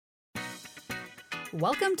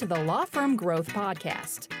Welcome to the Law Firm Growth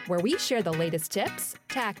Podcast, where we share the latest tips,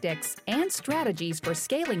 tactics, and strategies for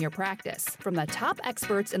scaling your practice from the top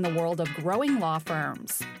experts in the world of growing law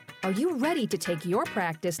firms. Are you ready to take your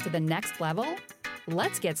practice to the next level?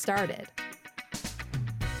 Let's get started.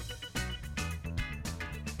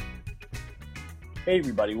 Hey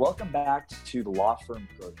everybody, welcome back to the Law Firm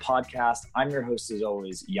Growth Podcast. I'm your host as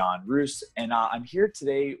always, Jan Roos, and I'm here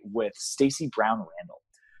today with Stacy Brown Randall.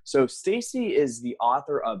 So Stacy is the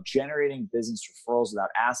author of Generating Business Referrals Without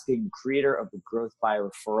Asking, creator of the Growth by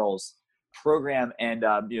Referrals program. And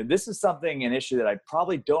this is an issue that I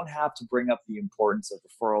probably don't have to bring up the importance of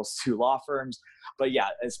referrals to law firms. But yeah,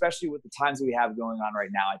 especially with the times that we have going on right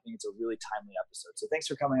now, I think it's a really timely episode. So thanks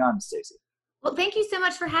for coming on, Stacy. Well, thank you so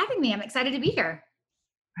much for having me. I'm excited to be here.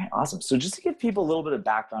 All right, awesome. So just to give people a little bit of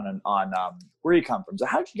background on where you come from. So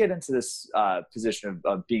how did you get into this position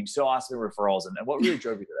of being so awesome at referrals, and what really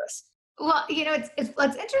drove you to this? Well,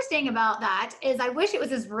 what's interesting about that is I wish it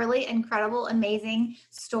was this really incredible, amazing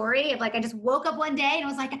story of I just woke up one day and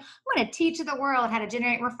was like, I'm going to teach the world how to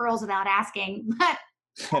generate referrals without asking. But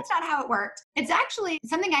that's not how it worked. It's actually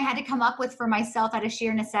something I had to come up with for myself out of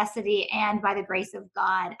sheer necessity and by the grace of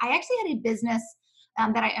God. I actually had a business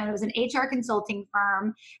that I owned. It was an HR consulting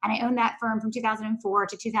firm, and I owned that firm from 2004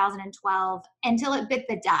 to 2012 until it bit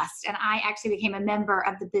the dust. And I actually became a member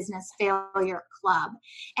of the Business Failure Club.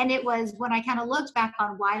 And it was when I kind of looked back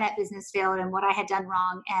on why that business failed and what I had done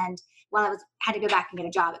wrong. And while I had to go back and get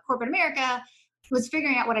a job at corporate America, was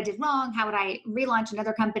figuring out what I did wrong. How would I relaunch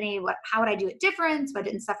another company? How would I do it different so I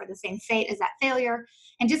didn't suffer the same fate as that failure?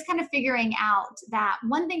 And just kind of figuring out that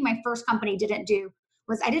one thing my first company didn't do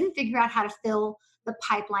was I didn't figure out how to fill the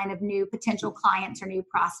pipeline of new potential clients or new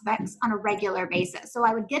prospects on a regular basis. So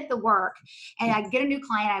I would get the work and I'd get a new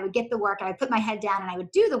client, I would get the work, and I'd put my head down and I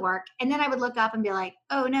would do the work. And then I would look up and be like,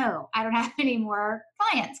 oh no, I don't have any more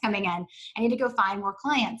clients coming in. I need to go find more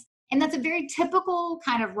clients. And that's a very typical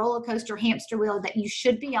kind of roller coaster hamster wheel that you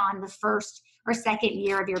should be on the first or second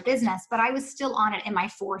year of your business. But I was still on it in my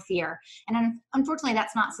fourth year. And unfortunately,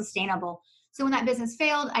 that's not sustainable. So when that business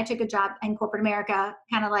failed, I took a job in corporate America,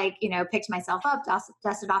 kind of picked myself up,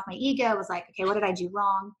 dusted off my ego, was like, okay, what did I do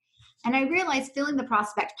wrong? And I realized filling the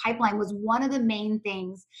prospect pipeline was one of the main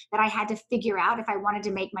things that I had to figure out if I wanted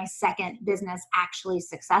to make my second business actually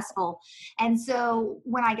successful. And so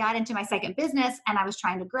when I got into my second business and I was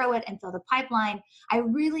trying to grow it and fill the pipeline, I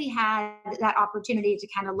really had that opportunity to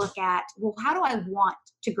kind of look at, well, how do I want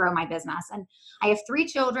to grow my business? And I have 3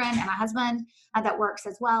 children and a husband that works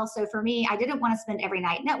as well. So for me, I didn't want to spend every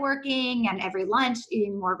night networking and every lunch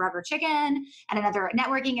eating more rubber chicken and another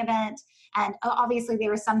networking event. And obviously there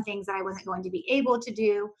were some things that I wasn't going to be able to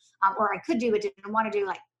do or I could do but didn't want to do,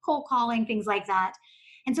 like cold calling, things like that.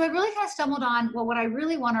 And so I really kind of stumbled on, well, what I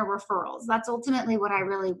really want are referrals. That's ultimately what I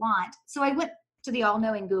really want. So I went to the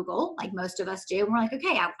all-knowing Google, like most of us do. And we're like,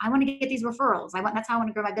 okay, I want to get these referrals. That's how I want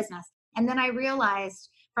to grow my business. And then I realized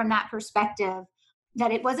from that perspective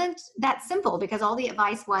that it wasn't that simple, because all the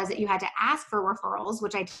advice was that you had to ask for referrals,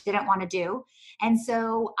 which I didn't want to do. And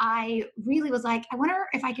so I really was like, I wonder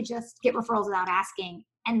if I could just get referrals without asking.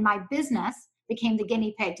 And my business became the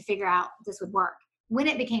guinea pig to figure out if this would work. When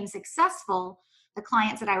it became successful, the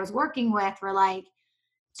clients that I was working with were like,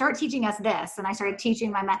 start teaching us this. And I started teaching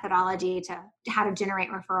my methodology to how to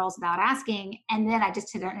generate referrals without asking. And then I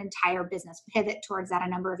just did an entire business pivot towards that a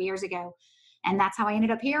number of years ago. And that's how I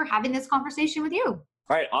ended up here having this conversation with you. All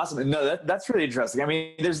right, awesome. No, that's really interesting. I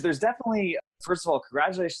mean, there's definitely, first of all,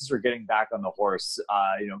 congratulations for getting back on the horse.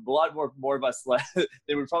 A lot more of us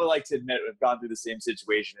they would probably like to admit have gone through the same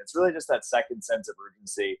situation. It's really just that second sense of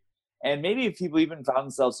urgency. And maybe if people even found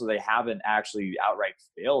themselves so they haven't actually outright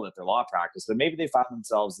failed at their law practice, but maybe they found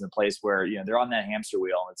themselves in a place where, they're on that hamster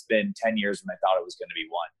wheel and it's been 10 years when I thought it was going to be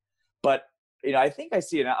one. But I think I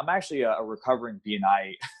see it. I'm actually a recovering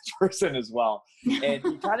BNI person as well. And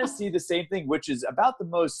you kind of see the same thing, which is about the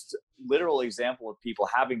most literal example of people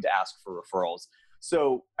having to ask for referrals.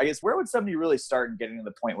 So I guess where would somebody really start in getting to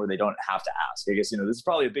the point where they don't have to ask? I guess, this is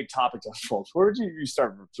probably a big topic to unfold. Where would you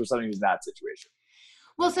start for somebody who's in that situation?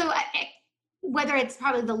 Well, so whether it's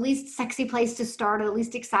probably the least sexy place to start or the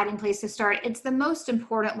least exciting place to start, it's the most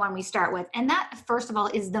important one we start with. And that, first of all,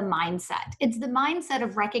 is the mindset. It's the mindset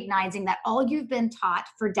of recognizing that all you've been taught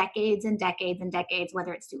for decades and decades and decades,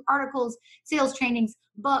 whether it's through articles, sales trainings,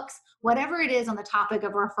 books, whatever it is on the topic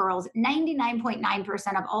of referrals,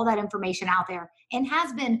 99.9% of all that information out there, and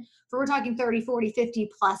has been for, we're talking 30, 40,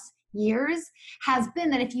 50 plus years, has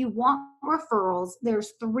been that if you want referrals,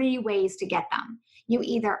 there's 3 ways to get them. You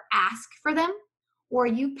either ask for them or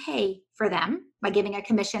you pay for them by giving a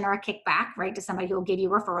commission or a kickback, right, to somebody who will give you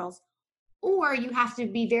referrals, or you have to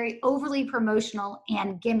be very overly promotional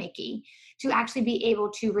and gimmicky to actually be able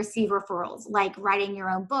to receive referrals, like writing your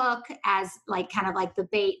own book as like kind of like the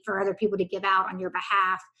bait for other people to give out on your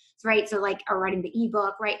behalf, right? So like, or writing the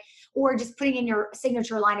ebook, right? Or just putting in your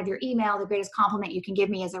signature line of your email, the greatest compliment you can give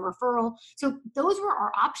me as a referral. So those were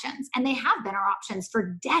our options, and they have been our options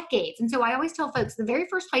for decades. And so I always tell folks the very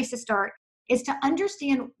first place to start is to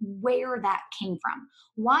understand where that came from.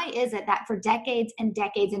 Why is it that for decades and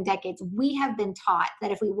decades and decades, we have been taught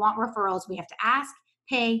that if we want referrals, we have to ask,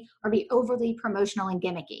 pay, or be overly promotional and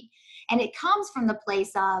gimmicky? And it comes from the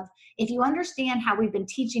place of, if you understand how we've been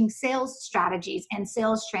teaching sales strategies and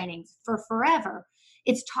sales trainings for forever,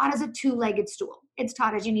 it's taught as a two-legged stool. It's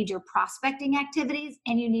taught as you need your prospecting activities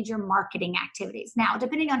and you need your marketing activities. Now,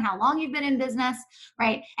 depending on how long you've been in business,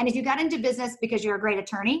 right? And if you got into business because you're a great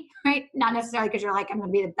attorney, right? Not necessarily because you're like, I'm going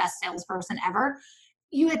to be the best salesperson ever.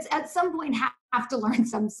 You at some point have to learn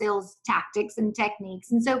some sales tactics and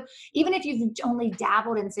techniques. And so even if you've only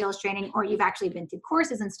dabbled in sales training or you've actually been through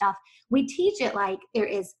courses and stuff, we teach it like there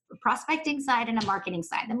is a prospecting side and a marketing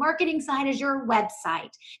side. The marketing side is your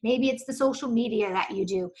website. Maybe it's the social media that you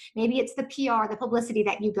do. Maybe it's the PR, the publicity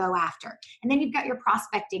that you go after. And then you've got your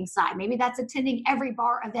prospecting side. Maybe that's attending every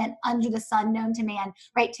bar event under the sun known to man,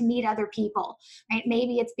 right? To meet other people, right?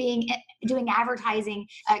 Maybe it's doing advertising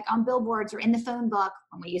on billboards or in the phone book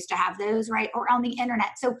when we used to have those, right? Or on the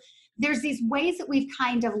internet. So there's these ways that we've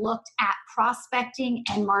kind of looked at prospecting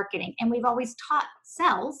and marketing, and we've always taught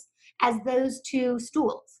sales as those two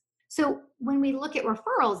stools. So when we look at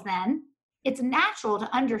referrals, then it's natural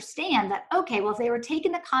to understand that, okay, well, if they were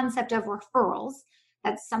taking the concept of referrals,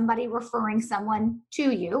 that's somebody referring someone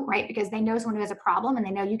to you, right? Because they know someone who has a problem and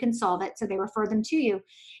they know you can solve it, so they refer them to you.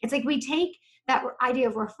 It's like we take that idea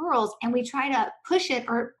of referrals and we try to push it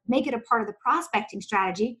or make it a part of the prospecting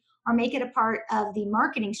strategy or make it a part of the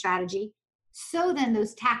marketing strategy. So then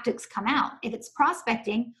those tactics come out. If it's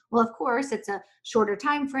prospecting, well, of course, it's a shorter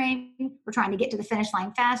time frame. We're trying to get to the finish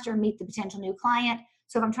line faster, meet the potential new client.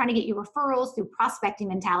 So if I'm trying to get you referrals through prospecting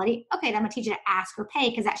mentality, okay, then I'm gonna teach you to ask or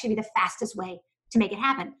pay because that should be the fastest way to make it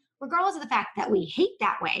happen, regardless of the fact that we hate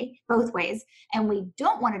that way, both ways, and we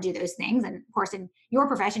don't want to do those things. And of course, in your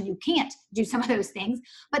profession, you can't do some of those things.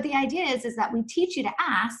 But the idea is that we teach you to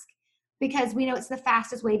ask because we know it's the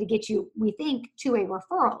fastest way to get you, we think, to a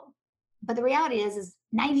referral. But the reality is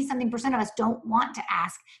 90-something% of us don't want to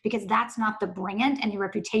ask because that's not the brand and the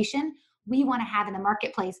reputation we want to have in the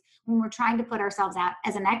marketplace when we're trying to put ourselves out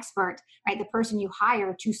as an expert, right? The person you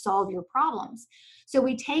hire to solve your problems. So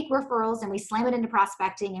we take referrals and we slam it into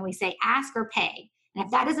prospecting and we say, ask or pay. And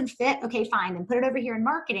if that doesn't fit, okay, fine, then put it over here in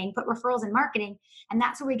marketing, put referrals in marketing. And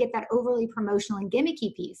that's where we get that overly promotional and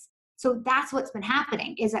gimmicky piece. So that's what's been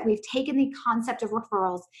happening is that we've taken the concept of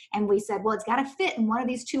referrals and we said, well, it's got to fit in one of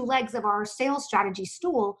these two legs of our sales strategy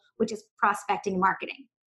stool, which is prospecting and marketing.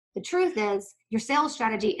 The truth is your sales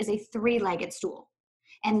strategy is a three-legged stool.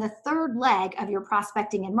 And the third leg of your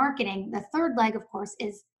prospecting and marketing, the third leg, of course,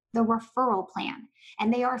 is the referral plan.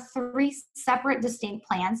 And they are three separate, distinct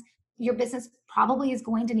plans. Your business probably is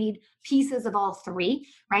going to need pieces of all three,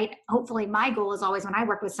 right? Hopefully my goal is always when I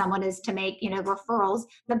work with someone is to make, referrals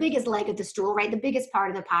the biggest leg of the stool, right? The biggest part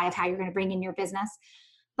of the pie of how you're going to bring in your business.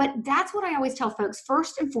 But that's what I always tell folks.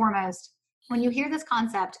 First and foremost, when you hear this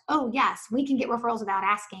concept, oh yes, we can get referrals without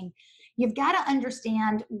asking, you've got to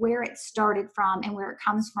understand where it started from and where it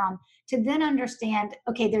comes from to then understand,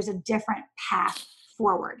 okay, there's a different path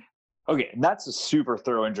forward. Okay, and that's a super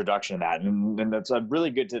thorough introduction to that. And that's really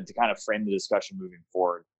good to kind of frame the discussion moving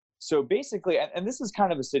forward. So basically, and this is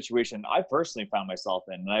kind of a situation I personally found myself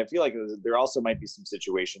in, and I feel like there also might be some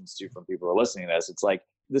situations too from people who are listening to this. It's like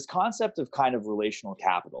this concept of kind of relational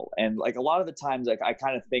capital. And like a lot of the times, like I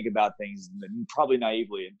kind of think about things probably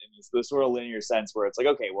naively in this sort of linear sense where it's like,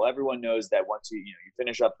 okay, well, everyone knows that once you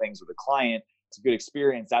finish up things with a client, it's a good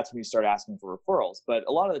experience, that's when you start asking for referrals. But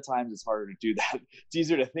a lot of the times it's harder to do that. It's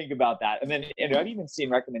easier to think about that. And then I've even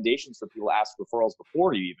seen recommendations for people to ask referrals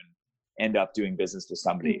before you even end up doing business with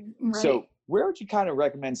somebody. Right. So where would you kind of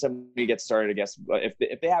recommend somebody get started, I guess,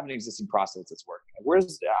 if they have an existing process that's working?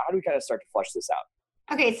 How do we kind of start to flush this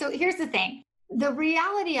out? Okay, so here's the thing. The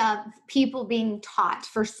reality of people being taught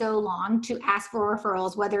for so long to ask for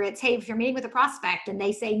referrals, whether it's, hey, if you're meeting with a prospect and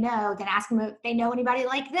they say no, then ask them if they know anybody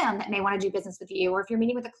like them that may want to do business with you. Or if you're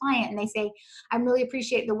meeting with a client and they say, I really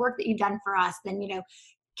appreciate the work that you've done for us, then,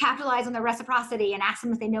 capitalize on the reciprocity and ask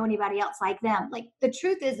them if they know anybody else like them. Like the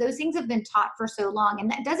truth is those things have been taught for so long, and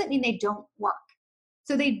that doesn't mean they don't work.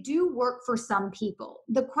 So they do work for some people.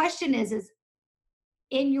 The question is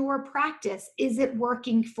in your practice, is it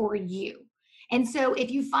working for you? And so if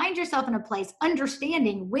you find yourself in a place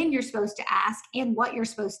understanding when you're supposed to ask and what you're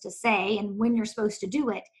supposed to say and when you're supposed to do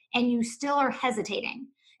it, and you still are hesitating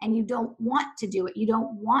and you don't want to do it, you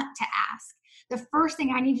don't want to ask, the first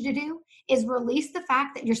thing I need you to do is release the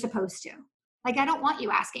fact that you're supposed to. Like, I don't want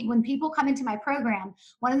you asking. When people come into my program,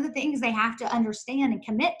 one of the things they have to understand and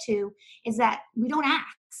commit to is that we don't ask.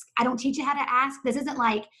 I don't teach you how to ask. This isn't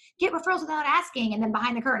like get referrals without asking and then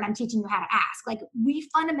behind the curtain I'm teaching you how to ask. Like, we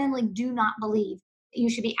fundamentally do not believe that you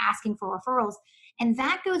should be asking for referrals. And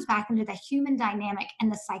that goes back into the human dynamic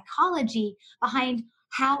and the psychology behind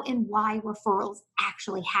how and why referrals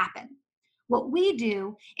actually happen. What we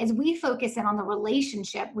do is we focus in on the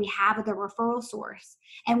relationship we have with the referral source,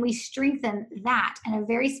 and we strengthen that in a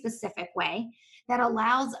very specific way that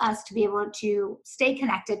allows us to be able to stay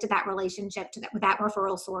connected to that relationship, with that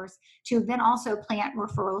referral source, to then also plant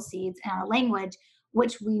referral seeds in our language,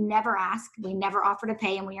 which we never ask, we never offer to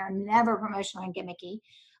pay, and we are never promotional and gimmicky.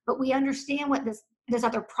 But we understand what this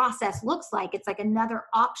other process looks like. It's like another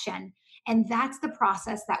option. And that's the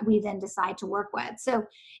process that we then decide to work with. So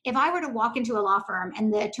if I were to walk into a law firm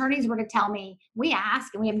and the attorneys were to tell me, we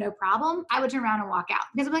ask and we have no problem, I would turn around and walk out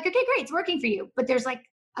because I'm like, okay, great, it's working for you. But there's like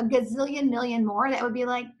a gazillion million more that would be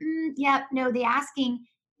like, yeah, no, the asking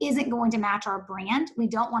isn't going to match our brand. We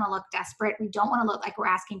don't want to look desperate. We don't want to look like we're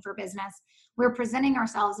asking for business. We're presenting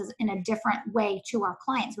ourselves as in a different way to our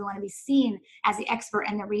clients. We want to be seen as the expert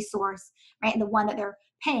and the resource, right? And the one that they're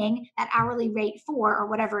paying that hourly rate for, or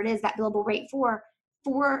whatever it is, that billable rate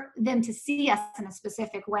for them to see us in a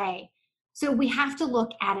specific way. So we have to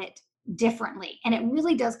look at it differently. And it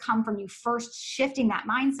really does come from you first shifting that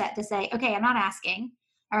mindset to say, okay, I'm not asking.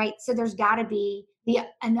 All right. So there's got to be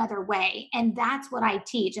another way. And that's what I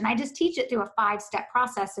teach. And I just teach it through a 5-step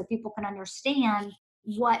process so people can understand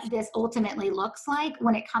what this ultimately looks like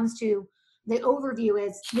when it comes to the overview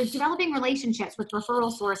is you're developing relationships with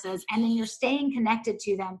referral sources, and then you're staying connected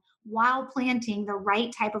to them while planting the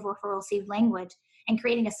right type of referral seed language and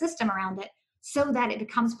creating a system around it so that it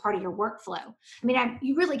becomes part of your workflow. I mean,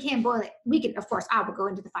 you really can boil it. We can, of course, I will go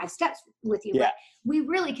into the 5 steps with you, but we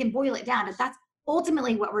really can boil it down. That's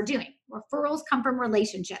ultimately what we're doing. Referrals come from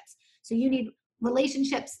relationships. So you need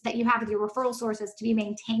relationships that you have with your referral sources to be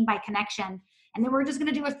maintained by connection. And then we're just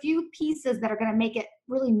going to do a few pieces that are going to make it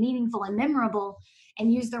really meaningful and memorable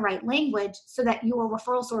and use the right language so that your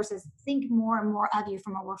referral sources think more and more of you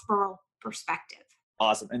from a referral perspective.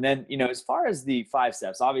 Awesome. And then, as far as the 5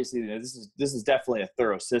 steps, obviously, this is definitely a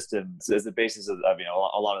thorough system as the basis of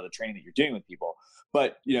a lot of the training that you're doing with people.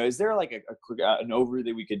 But, is there like an overview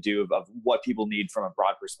that we could do of what people need from a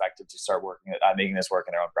broad perspective to start working at making this work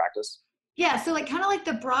in their own practice? Yeah, so kind of like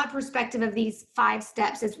the broad perspective of these 5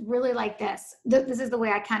 steps is really like this. This is the way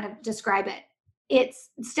I kind of describe it.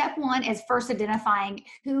 It's step 1 is first identifying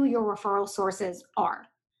who your referral sources are.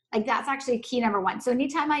 Like, that's actually key number 1. So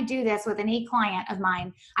anytime I do this with any client of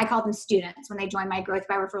mine, I call them students when they join my Growth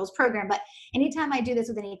by Referrals program. But anytime I do this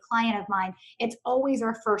with any client of mine, it's always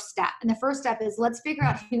our first step. And the first step is let's figure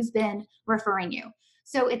out who's been referring you.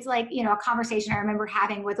 So it's like, a conversation I remember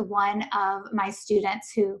having with one of my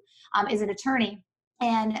students who is an attorney.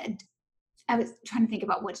 And I was trying to think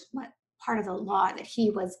about what part of the law that he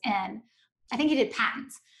was in. I think he did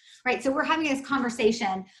patents, right? So we're having this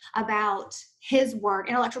conversation about his work,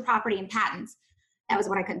 intellectual property and patents. That was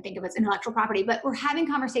what I couldn't think of as intellectual property. But we're having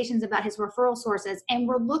conversations about his referral sources, and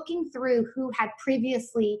we're looking through who had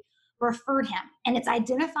previously referred him. And it's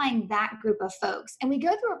identifying that group of folks. And we go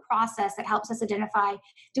through a process that helps us identify,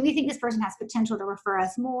 do we think this person has potential to refer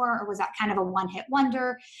us more? Or was that kind of a one-hit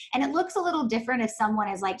wonder? And it looks a little different if someone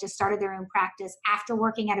has just started their own practice after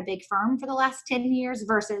working at a big firm for the last 10 years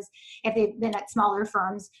versus if they've been at smaller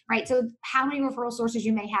firms, right? So how many referral sources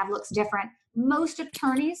you may have looks different. Most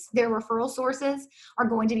attorneys, their referral sources are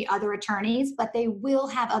going to be other attorneys, but they will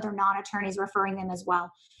have other non-attorneys referring them as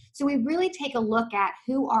well. So we really take a look at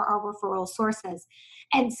who are our referral sources.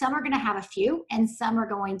 And some are going to have a few, and some are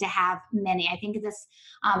going to have many. I think this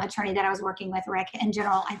attorney that I was working with, Rick, in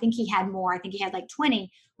general, I think he had more. I think he had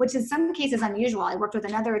 20, which in some cases unusual. I worked with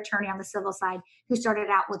another attorney on the civil side who started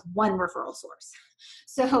out with 1 referral source.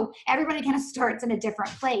 So everybody kind of starts in a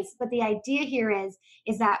different place. But the idea here is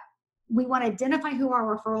that we want to identify who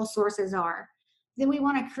our referral sources are. Then we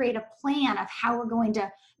want to create a plan of how we're going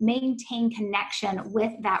to maintain connection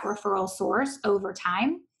with that referral source over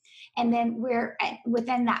time. And then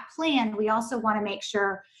within that plan, we also want to make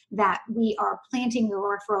sure that we are planting the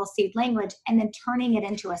referral seed language and then turning it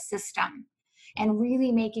into a system and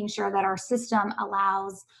really making sure that our system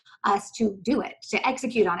allows us to do it, to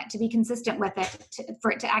execute on it, to be consistent with it,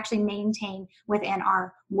 for it to actually maintain within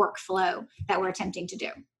our workflow that we're attempting to do.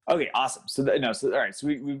 Okay, awesome. So, all right. So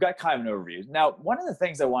we've got kind of an overview. Now, one of the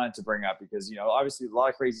things I wanted to bring up, because, obviously a lot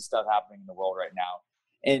of crazy stuff happening in the world right now.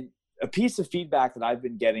 And a piece of feedback that I've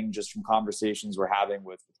been getting just from conversations we're having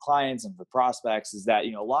with clients and with prospects is that,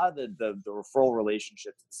 a lot of the referral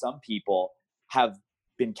relationships that some people have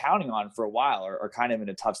been counting on for a while are kind of in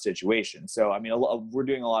a tough situation. So, I mean, we're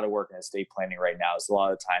doing a lot of work in estate planning right now. So a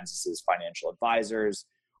lot of times this is financial advisors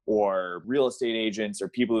or real estate agents or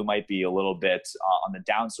people who might be a little bit on the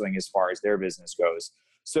downswing as far as their business goes.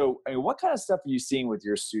 So, I mean, what kind of stuff are you seeing with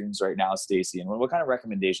your students right now, Stacy, and what kind of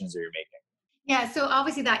recommendations are you making? Yeah, so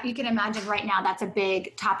obviously that you can imagine right now that's a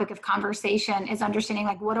big topic of conversation is understanding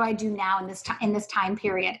like what do I do now in this time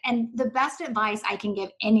period. And the best advice I can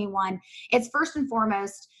give anyone is first and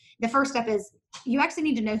foremost, the first step is you actually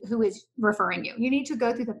need to know who is referring you. You need to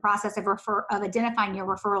go through the process of identifying your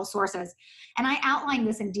referral sources. And I outline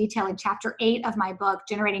this in detail in chapter 8 of my book,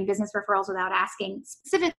 Generating Business Referrals Without Asking.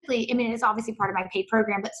 Specifically, I mean, it's obviously part of my paid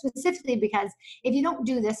program, but specifically because if you don't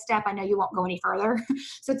do this step, I know you won't go any further.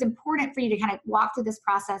 So it's important for you to kind of walk through this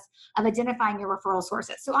process of identifying your referral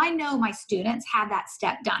sources. So I know my students have that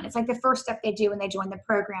step done. It's like the first step they do when they join the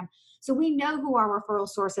program. So we know who our referral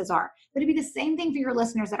sources are. But it'd be the same thing for your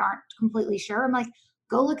listeners that aren't completely sure. I'm like,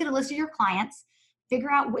 go look at a list of your clients, figure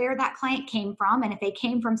out where that client came from. And if they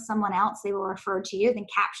came from someone else, they were referred to you, then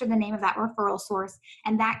capture the name of that referral source.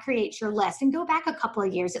 And that creates your list. And go back a couple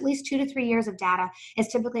of years, at least 2 to 3 years of data is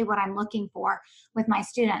typically what I'm looking for with my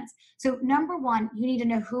students. So number one, you need to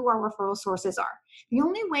know who our referral sources are. The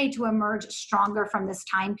only way to emerge stronger from this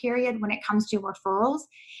time period when it comes to referrals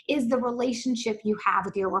is the relationship you have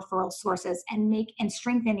with your referral sources and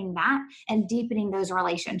strengthening that and deepening those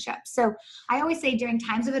relationships. So I always say during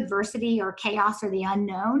times of adversity or chaos or the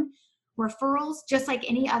unknown, referrals, just like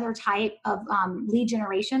any other type of lead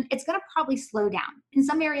generation, it's going to probably slow down. In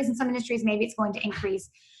some areas, in some industries, maybe it's going to increase,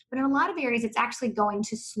 but in a lot of areas, it's actually going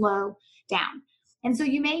to slow down. And so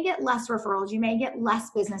you may get less referrals, you may get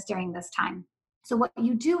less business during this time. So what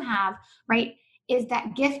you do have, right, is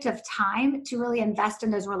that gift of time to really invest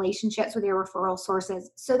in those relationships with your referral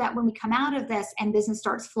sources so that when we come out of this and business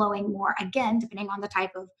starts flowing more again, depending on the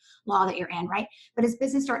type of law that you're in, right? But as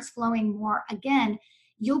business starts flowing more again,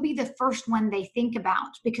 you'll be the first one they think about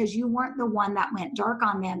because you weren't the one that went dark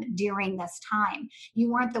on them during this time.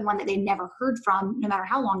 You weren't the one that they never heard from, no matter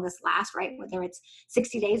how long this lasts, right? Whether it's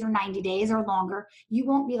 60 days or 90 days or longer, you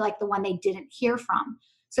won't be like the one they didn't hear from.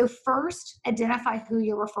 So first, identify who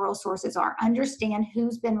your referral sources are. Understand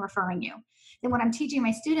who's been referring you. Then what I'm teaching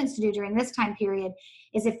my students to do during this time period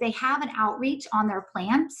is if they have an outreach on their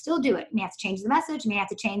plan, still do it. You may have to change the message, you may have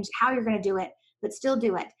to change how you're going to do it, but still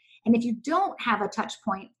do it. And if you don't have a touch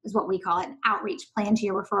point, is what we call it, an outreach plan to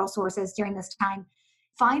your referral sources during this time,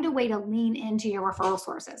 find a way to lean into your referral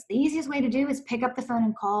sources. The easiest way to do is pick up the phone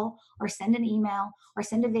and call or send an email or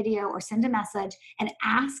send a video or send a message and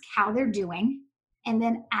ask how they're doing. And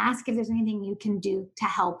then ask if there's anything you can do to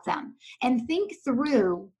help them. And think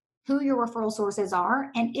through who your referral sources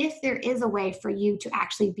are and if there is a way for you to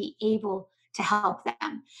actually be able to help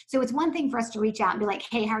them. So it's one thing for us to reach out and be like,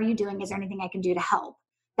 hey, how are you doing? Is there anything I can do to help?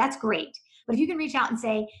 That's great. But if you can reach out and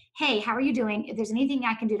say, hey, how are you doing? If there's anything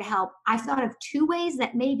I can do to help, I've thought of 2 ways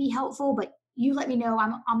that may be helpful, but you let me know.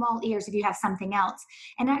 I'm all ears if you have something else.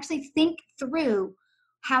 And actually think through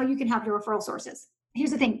how you can help your referral sources.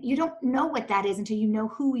 Here's the thing, you don't know what that is until you know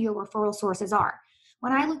who your referral sources are.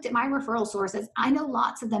 When I looked at my referral sources, I know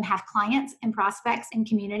lots of them have clients and prospects and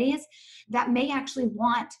communities that may actually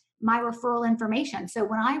want my referral information. So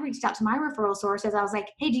when I reached out to my referral sources, I was like,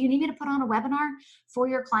 hey, do you need me to put on a webinar for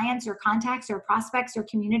your clients or contacts or prospects or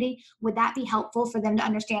community? Would that be helpful for them to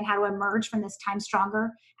understand how to emerge from this time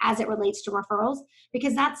stronger as it relates to referrals?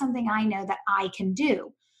 Because that's something I know that I can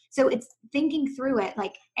do. So it's thinking through it,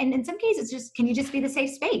 like, and in some cases, can you just be the safe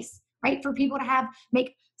space, right? For people to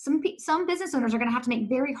make some business owners are going to have to make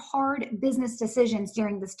very hard business decisions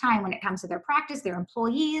during this time when it comes to their practice, their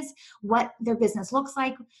employees, what their business looks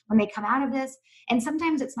like when they come out of this. And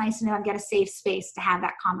sometimes it's nice to know I've got a safe space to have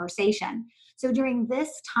that conversation. So during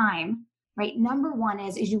this time, right, number one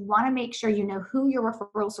is you want to make sure you know who your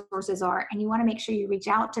referral sources are, and you want to make sure you reach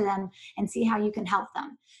out to them and see how you can help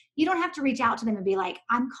them. You don't have to reach out to them and be like,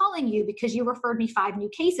 I'm calling you because you referred me 5 new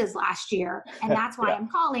cases last year, and that's why I'm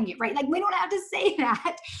calling you, right? Like, we don't have to say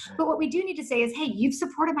that. But what we do need to say is, hey, you've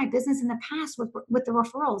supported my business in the past with the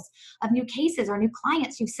referrals of new cases or new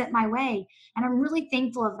clients you've sent my way. And I'm really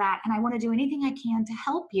thankful of that. And I want to do anything I can to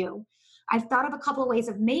help you. I've thought of a couple of ways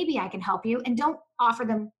of maybe I can help you, and don't offer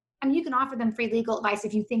them. I mean, you can offer them free legal advice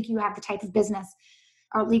if you think you have the type of business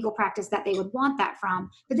or legal practice that they would want that from.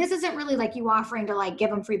 But this isn't really like you offering to like give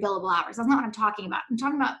them free billable hours. That's not what I'm talking about. I'm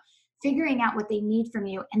talking about figuring out what they need from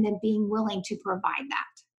you and then being willing to provide that.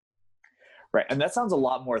 Right. And that sounds a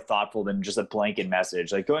lot more thoughtful than just a blanket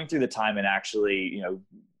message. Like going through the time and actually,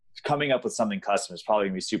 coming up with something custom is probably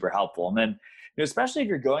gonna be super helpful. And then, especially if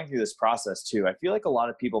you're going through this process too, I feel like a lot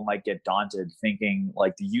of people might get daunted thinking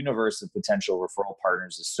like the universe of potential referral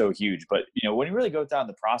partners is so huge. But, when you really go down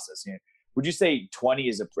the process, would you say 20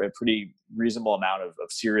 is a pretty reasonable amount of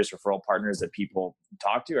serious referral partners that people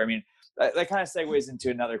talk to? I mean, that kind of segues into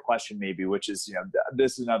another question maybe, which is,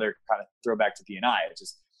 this is another kind of throwback to D&I. It's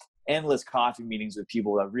just endless coffee meetings with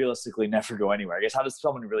people that realistically never go anywhere. I guess how does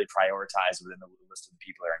someone really prioritize within the list of the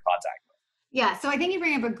people they're in contact with? Yeah, so I think you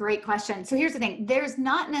bring up a great question. So here's the thing. There's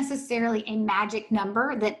not necessarily a magic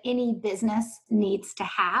number that any business needs to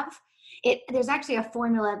have. There's actually a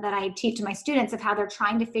formula that I teach to my students of how they're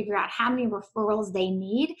trying to figure out how many referrals they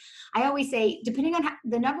need. I always say, depending on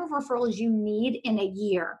the number of referrals you need in a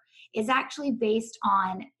year is actually based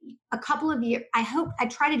on a couple of years. I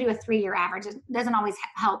try to do a 3-year average. It doesn't always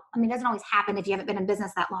help. I mean, it doesn't always happen if you haven't been in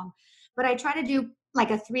business that long, but I try to do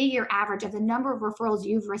like a 3-year average of the number of referrals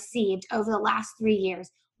you've received over the last 3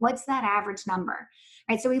 years. What's that average number?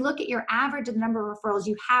 Right? So we look at your average of the number of referrals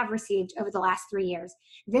you have received over the last 3 years.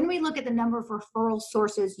 Then we look at the number of referral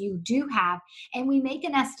sources you do have, and we make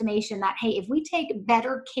an estimation that, hey, if we take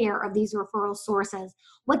better care of these referral sources,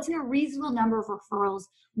 what's in a reasonable number of referrals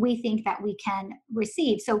we think that we can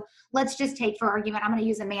receive? So let's just take, for argument, I'm going to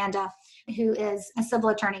use Amanda, who is a civil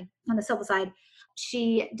attorney on the civil side.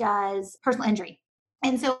 She does personal injury.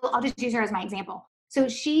 And so I'll just use her as my example. So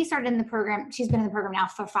she started in the program. She's been in the program now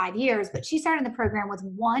for 5 years, but she started in the program with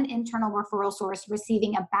one internal referral source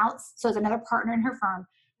receiving so it's another partner in her firm,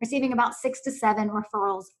 receiving about 6 to 7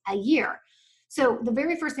 referrals a year. So the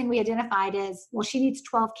very first thing we identified is, well, she needs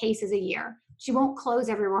 12 cases a year. She won't close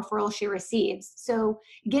every referral she receives. So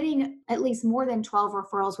getting at least more than 12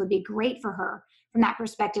 referrals would be great for her from that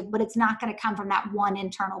perspective, but it's not going to come from that one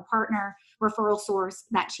internal partner referral source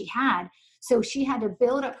that she had. So she had to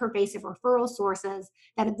build up her base of referral sources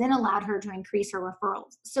that then allowed her to increase her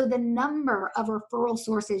referrals. So the number of referral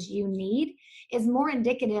sources you need is more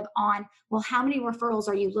indicative on, well, how many referrals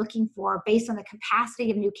are you looking for based on the capacity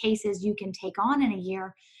of new cases you can take on in a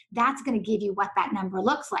year? That's going to give you what that number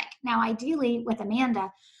looks like. Now, ideally with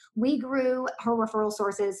Amanda, we grew her referral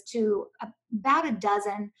sources to about a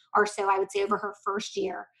dozen or so, I would say, over her first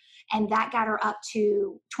year. And that got her up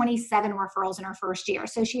to 27 referrals in her first year.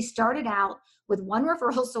 So she started out with one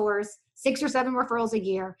referral source, 6 or 7 referrals a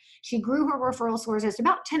year. She grew her referral sources to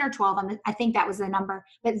about 10 or 12. I think that was the number.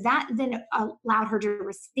 But that then allowed her to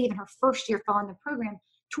receive in her first year following the program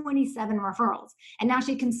 27 referrals. And now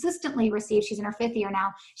she consistently receives, she's in her 5th year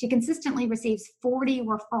now, she consistently receives 40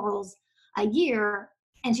 referrals a year,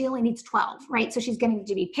 and she only needs 12, right? So she's getting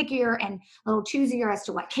to be pickier and a little choosier as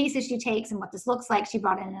to what cases she takes and what this looks like. She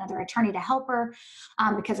brought in another attorney to help her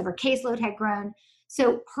because of her caseload had grown.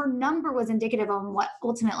 So her number was indicative of what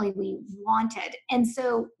ultimately we wanted. And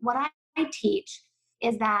so what I teach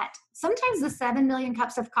is that sometimes the 7 million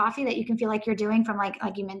cups of coffee that you can feel like you're doing from like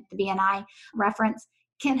you meant the BNI reference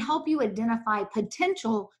can help you identify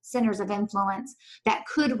potential centers of influence that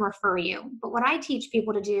could refer you. But what I teach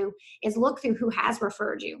people to do is look through who has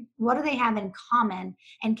referred you. What do they have in common?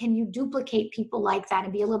 And can you duplicate people like that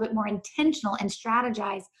and be a little bit more intentional and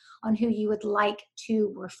strategize on who you would like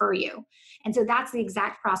to refer you? And so that's the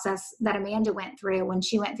exact process that Amanda went through when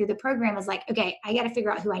she went through the program, is like, okay, I got to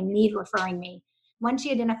figure out who I need referring me. Once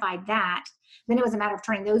she identified that, then it was a matter of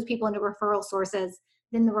turning those people into referral sources.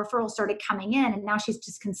 Then the referrals started coming in, and now she's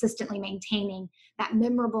just consistently maintaining that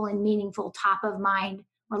memorable and meaningful top of mind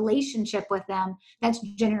relationship with them that's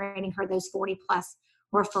generating her those 40 plus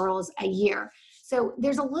referrals a year. So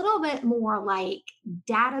there's a little bit more like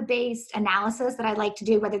data-based analysis that I like to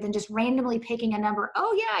do rather than just randomly picking a number.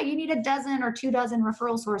 Oh yeah, you need a dozen or 2 dozen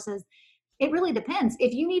referral sources. It really depends.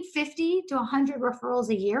 If you need 50 to 100 referrals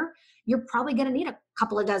a year, you're probably going to need a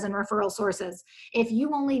couple of dozen referral sources. If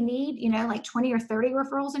you only need, like 20 or 30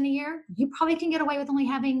 referrals in a year, you probably can get away with only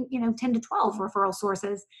having, 10 to 12 referral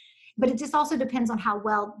sources. But it just also depends on how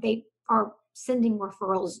well they are sending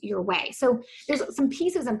referrals your way. So there's some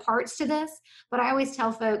pieces and parts to this, but I always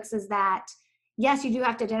tell folks is that, yes, you do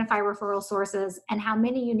have to identify referral sources, and how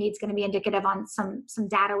many you need is going to be indicative on some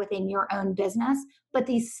data within your own business. But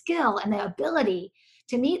the skill and the ability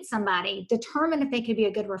to meet somebody, determine if they could be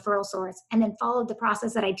a good referral source, and then follow the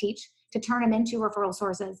process that I teach to turn them into referral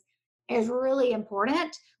sources is really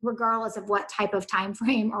important, regardless of what type of time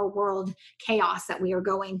frame or world chaos that we are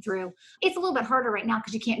going through. It's a little bit harder right now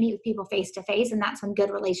because you can't meet with people face to face, and that's when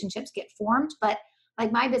good relationships get formed. But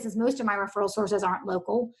like my business, most of my referral sources aren't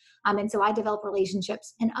local. And so I develop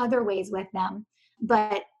relationships in other ways with them.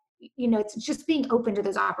 But, it's just being open to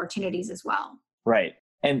those opportunities as well. Right.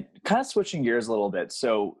 And kind of switching gears a little bit.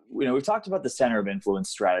 So, we've talked about the center of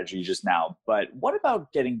influence strategy just now, but what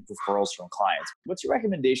about getting referrals from clients? What's your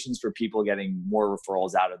recommendations for people getting more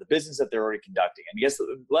referrals out of the business that they're already conducting? And I guess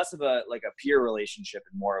less of a peer relationship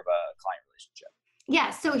and more of a client relationship.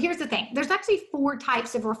 Yeah. So here's the thing. There's actually 4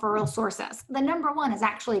 types of referral sources. The number one is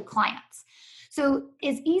actually clients. So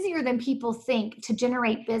it's easier than people think to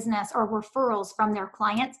generate business or referrals from their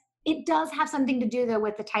clients. It does have something to do, though,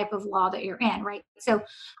 with the type of law that you're in, right? So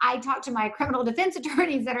I talk to my criminal defense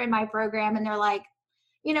attorneys that are in my program, and they're like,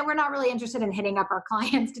 we're not really interested in hitting up our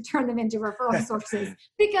clients to turn them into referral sources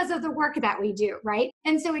because of the work that we do, right?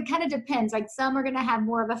 And so it kind of depends. Like some are going to have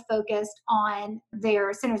more of a focus on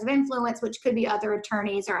their centers of influence, which could be other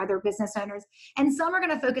attorneys or other business owners. And some are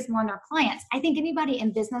going to focus more on their clients. I think anybody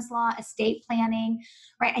in business law, estate planning,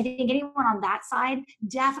 right? I think anyone on that side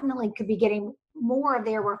definitely could be getting more of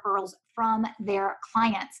their referrals from their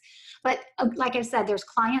clients. But like I said, there's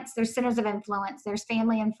clients, there's centers of influence, there's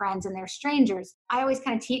family and friends, and there's strangers. I always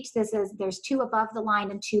kind of teach this as there's 2 above the line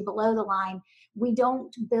and 2 below the line. We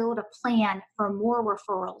don't build a plan for more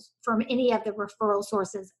referrals from any of the referral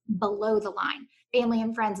sources below the line, family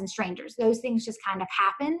and friends and strangers. Those things just kind of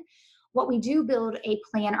happen. What we do build a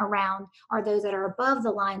plan around are those that are above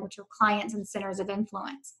the line, which are clients and centers of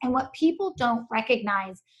influence. And what people don't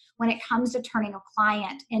recognize when it comes to turning a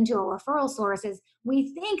client into a referral source is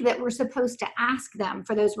we think that we're supposed to ask them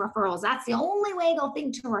for those referrals. That's the only way they'll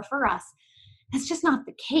think to refer us. That's just not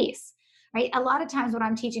the case, right? A lot of times what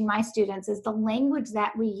I'm teaching my students is the language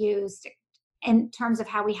that we use in terms of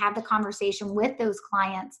how we have the conversation with those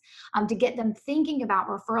clients to get them thinking about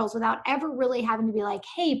referrals without ever really having to be like,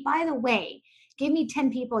 hey, by the way, give me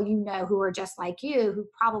 10 people who are just like you, who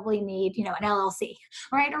probably need, an LLC,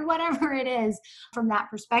 right? Or whatever it is from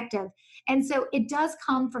that perspective. And so it does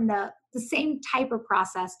come from the same type of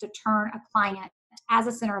process to turn a client as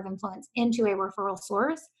a center of influence into a referral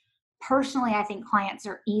source. Personally, I think clients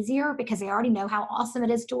are easier because they already know how awesome it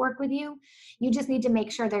is to work with you. You just need to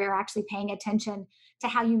make sure that you're actually paying attention to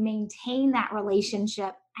how you maintain that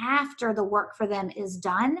relationship after the work for them is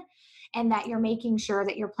done, and that you're making sure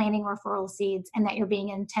that you're planting referral seeds and that you're being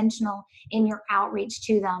intentional in your outreach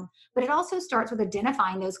to them. But it also starts with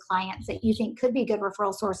identifying those clients that you think could be good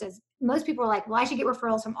referral sources. Most people are like, well, I should get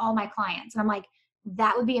referrals from all my clients. And I'm like,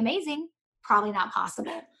 that would be amazing. Probably not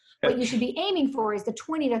possible. What you should be aiming for is the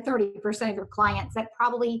 20 to 30% of your clients that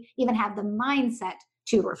probably even have the mindset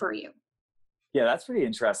to refer you. Yeah, that's pretty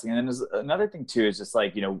interesting. And then there's another thing too, is just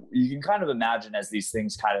like, you can kind of imagine as these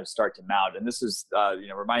things kind of start to mount, and this is,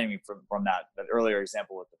 reminding me from that earlier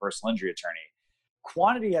example with the personal injury attorney,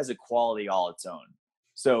 quantity has a quality all its own.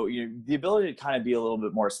 So the ability to kind of be a little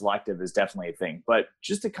bit more selective is definitely a thing. But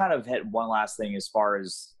just to kind of hit one last thing as far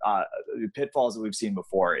as the pitfalls that we've seen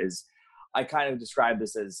before is, I kind of describe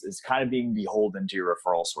this as kind of being beholden to your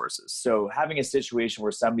referral sources. So having a situation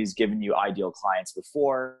where somebody's given you ideal clients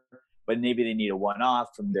before, but maybe they need a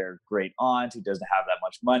one-off from their great aunt who doesn't have that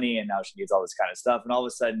much money, and now she needs all this kind of stuff. And all of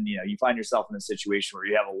a sudden, you find yourself in a situation where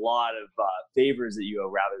you have a lot of favors that you owe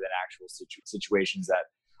rather than actual situations that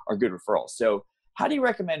are good referrals. So how do you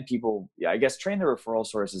recommend people, I guess, train the referral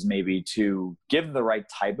sources maybe to give the right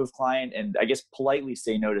type of client and I guess politely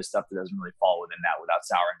say no to stuff that doesn't really fall within that without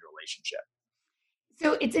souring the relationship?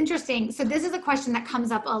 So it's interesting. So this is a question that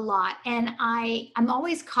comes up a lot, and I'm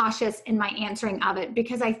always cautious in my answering of it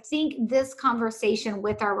because I think this conversation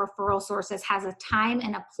with our referral sources has a time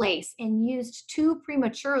and a place, and used too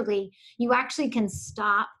prematurely, you actually can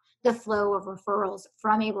stop the flow of referrals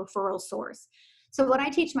from a referral source. So what I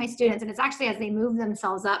teach my students, and it's actually as they move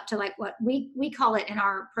themselves up to like what we call it in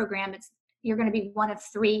our program, you're going to be one of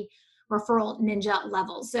 3 referral ninja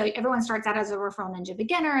levels. So everyone starts out as a referral ninja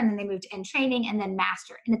beginner, and then they move to in training and then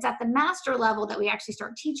master. And it's at the master level that we actually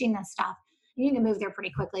start teaching this stuff. You can move there pretty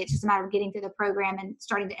quickly. It's just a matter of getting through the program and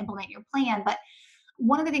starting to implement your plan. But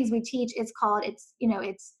one of the things we teach is called,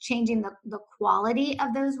 it's changing the quality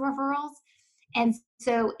of those referrals. And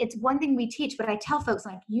so it's one thing we teach, but I tell folks,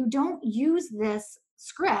 like, you don't use this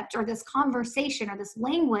script or this conversation or this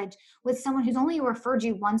language with someone who's only referred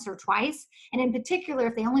you once or twice. And in particular,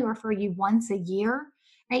 if they only refer you once a year,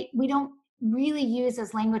 right? We don't really use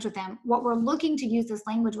this language with them. What we're looking to use this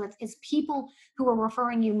language with is people who are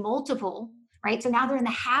referring you multiple right? So now they're in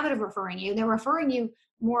the habit of referring you. They're referring you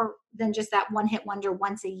more than just that one hit wonder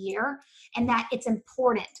once a year. And that it's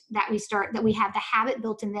important that we have the habit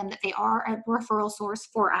built in them that they are a referral source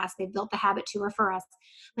for us. They've built the habit to refer us.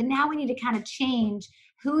 But now we need to kind of change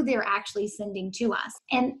who they're actually sending to us.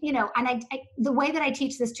 And, the way that I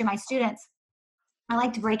teach this to my students, I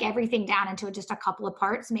like to break everything down into just a couple of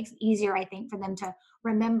parts. It makes it easier, I think, for them to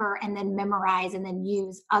remember and then memorize and then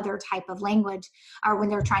use other type of language or when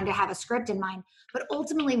they're trying to have a script in mind. But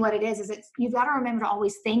ultimately what it is you've got to remember to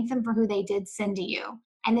always thank them for who they did send to you.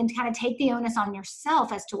 And then kind of take the onus on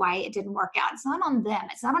yourself as to why it didn't work out. It's not on them.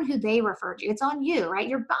 It's not on who they referred you. It's on you, right?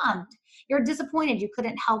 You're bummed. You're disappointed you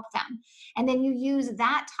couldn't help them. And then you use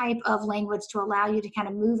that type of language to allow you to kind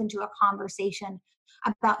of move into a conversation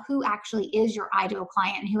about who actually is your ideal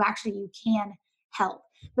client and who actually you can help.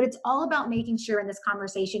 But it's all about making sure in this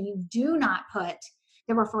conversation you do not put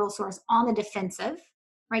the referral source on the defensive,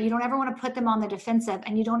 right? You don't ever want to put them on the defensive,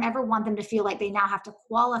 and you don't ever want them to feel like they now have to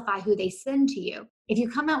qualify who they send to you. If you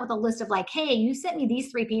come out with a list of like, hey, you sent me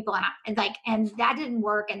these 3 people and that didn't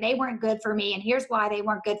work and they weren't good for me and here's why they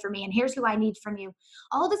weren't good for me and here's who I need from you.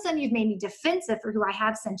 All of a sudden you've made me defensive for who I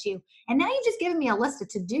have sent you. And now you've just given me a list of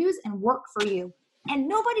to-dos and work for you. And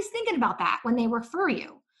nobody's thinking about that when they refer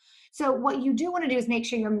you. So what you do want to do is make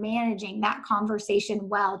sure you're managing that conversation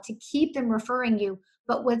well to keep them referring you,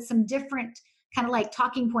 but with some different kind of like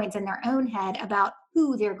talking points in their own head about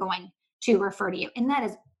who they're going to refer to you. And that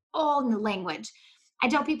is all in the language. I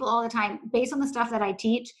tell people all the time, based on the stuff that I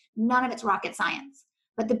teach, none of it's rocket science.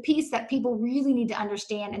 But the piece that people really need to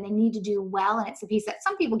understand and they need to do well, and it's the piece that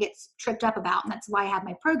some people get tripped up about, and that's why I have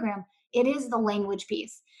my program, it is the language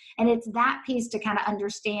piece. And it's that piece to kind of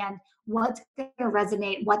understand what's going to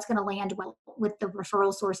resonate, what's going to land well with the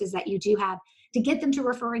referral sources that you do have, to get them to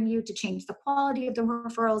referring you, to change the quality of the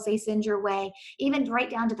referrals they send your way, even right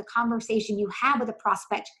down to the conversation you have with a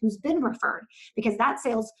prospect who's been referred, because that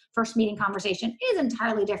sales first meeting conversation is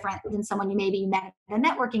entirely different than someone you maybe met at a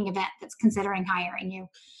networking event that's considering hiring you.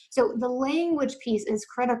 So the language piece is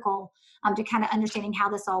critical to kind of understanding how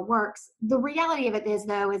this all works. The reality of it is,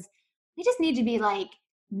 though, is we just need to be like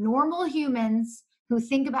normal humans who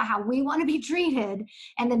think about how we want to be treated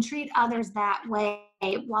and then treat others that way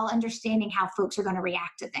while understanding how folks are going to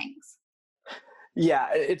react to things. Yeah,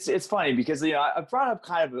 it's funny because, I've brought up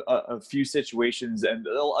kind of a few situations, and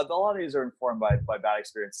a lot of these are informed by bad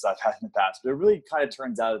experiences I've had in the past, but it really kind of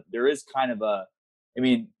turns out there is kind of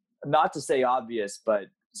not to say obvious, but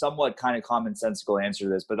somewhat kind of commonsensical answer to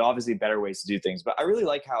this, but obviously better ways to do things. But I really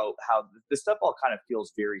like how this stuff all kind of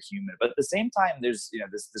feels very human, but at the same time, there's,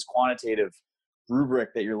 this quantitative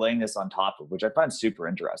rubric that you're laying this on top of, which I find super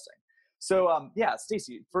interesting. So,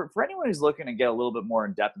 Stacey, for anyone who's looking to get a little bit more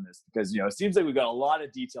in depth in this, because, it seems like we've got a lot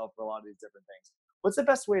of detail for a lot of these different things. What's the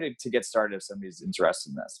best way to get started if somebody's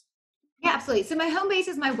interested in this? Yeah, absolutely. So my home base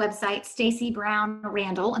is my website, Stacey Brown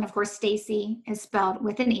Randall. And of course, Stacey is spelled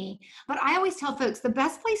with an E. But I always tell folks the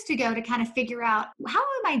best place to go to kind of figure out, how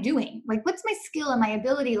am I doing? Like, what's my skill and my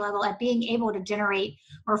ability level at being able to generate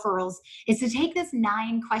referrals, is to take this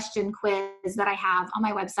 9-question quiz that I have on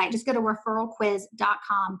my website. Just go to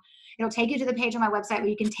referralquiz.com. It'll take you to the page on my website where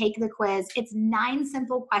you can take the quiz. It's 9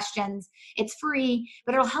 simple questions. It's free,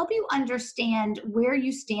 but it'll help you understand where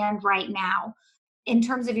you stand right now in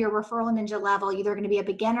terms of your referral ninja level. You're going to be a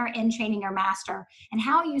beginner, in training, or master, and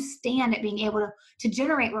how you stand at being able to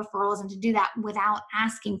generate referrals and to do that without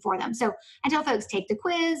asking for them. So I tell folks, take the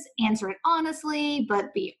quiz, answer it honestly,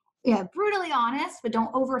 but be brutally honest, but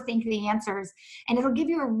don't overthink the answers. And it'll give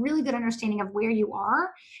you a really good understanding of where you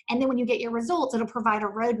are. And then when you get your results, it'll provide a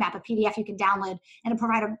roadmap, a PDF you can download, and it'll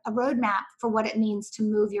provide a roadmap for what it means to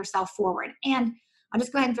move yourself forward. And I'll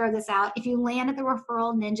just go ahead and throw this out. If you land at the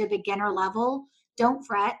Referral Ninja beginner level, don't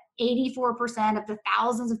fret. 84% of the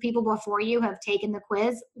thousands of people before you have taken the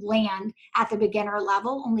quiz land at the beginner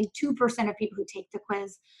level. Only 2% of people who take the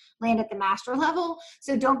quiz land at the master level.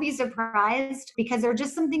 So don't be surprised, because there are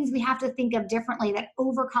just some things we have to think of differently that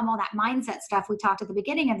overcome all that mindset stuff we talked at the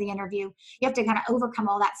beginning of the interview. You have to kind of overcome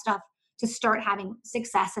all that stuff to start having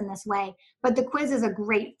success in this way. But the quiz is a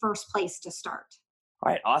great first place to start.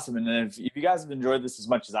 All right, awesome. And then if you guys have enjoyed this as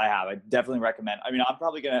much as I have, I definitely recommend. I'm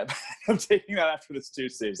probably going to I'm taking that after this too,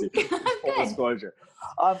 Stacey. Full disclosure.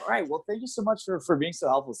 All right. Well, thank you so much for being so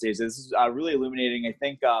helpful, Stacey. This is really illuminating. I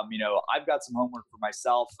think, I've got some homework for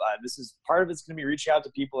myself. This is part of it's going to be reaching out to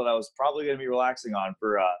people that I was probably going to be relaxing on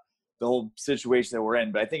for the whole situation that we're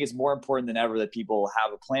in. But I think it's more important than ever that people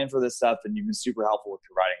have a plan for this stuff, and you've been super helpful with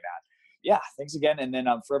providing that. Yeah, thanks again. And then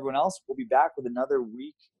for everyone else, we'll be back with another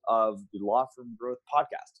week of the Law Firm Growth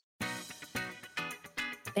Podcast.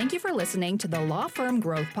 Thank you for listening to the Law Firm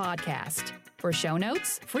Growth Podcast. For show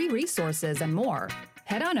notes, free resources, and more,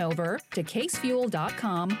 head on over to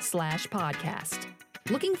casefuel.com/podcast.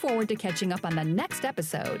 Looking forward to catching up on the next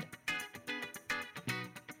episode.